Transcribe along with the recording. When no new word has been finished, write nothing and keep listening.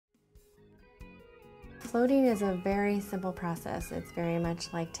Floating is a very simple process. It's very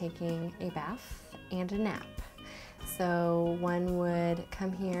much like taking a bath and a nap. So one would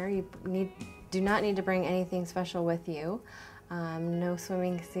come here, you do not need to bring anything special with you. No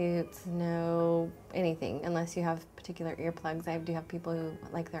swimming suits, no anything, unless you have particular earplugs. I do have people who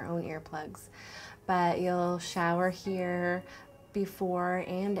like their own earplugs. But you'll shower here before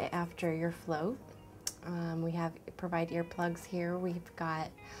and after your float. We provide earplugs here. We've got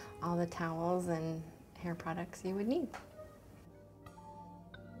all the towels and hair products you would need.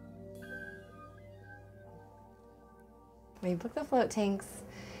 We book the float tanks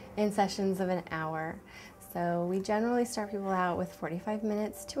in sessions of an hour. So we generally start people out with 45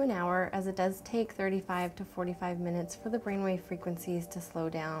 minutes to an hour, as it does take 35 to 45 minutes for the brainwave frequencies to slow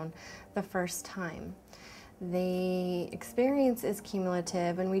down the first time. The experience is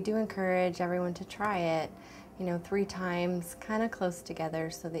cumulative, and we do encourage everyone to try it, 3 times kind of close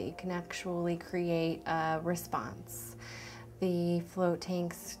together so that you can actually create a response. The float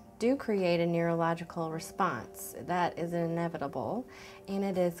tanks do create a neurological response. That is inevitable, and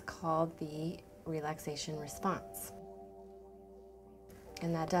it is called the relaxation response.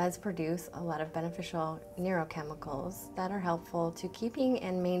 And that does produce a lot of beneficial neurochemicals that are helpful to keeping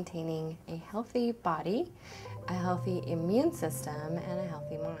and maintaining a healthy body, a healthy immune system, and a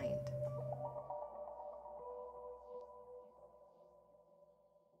healthy mind.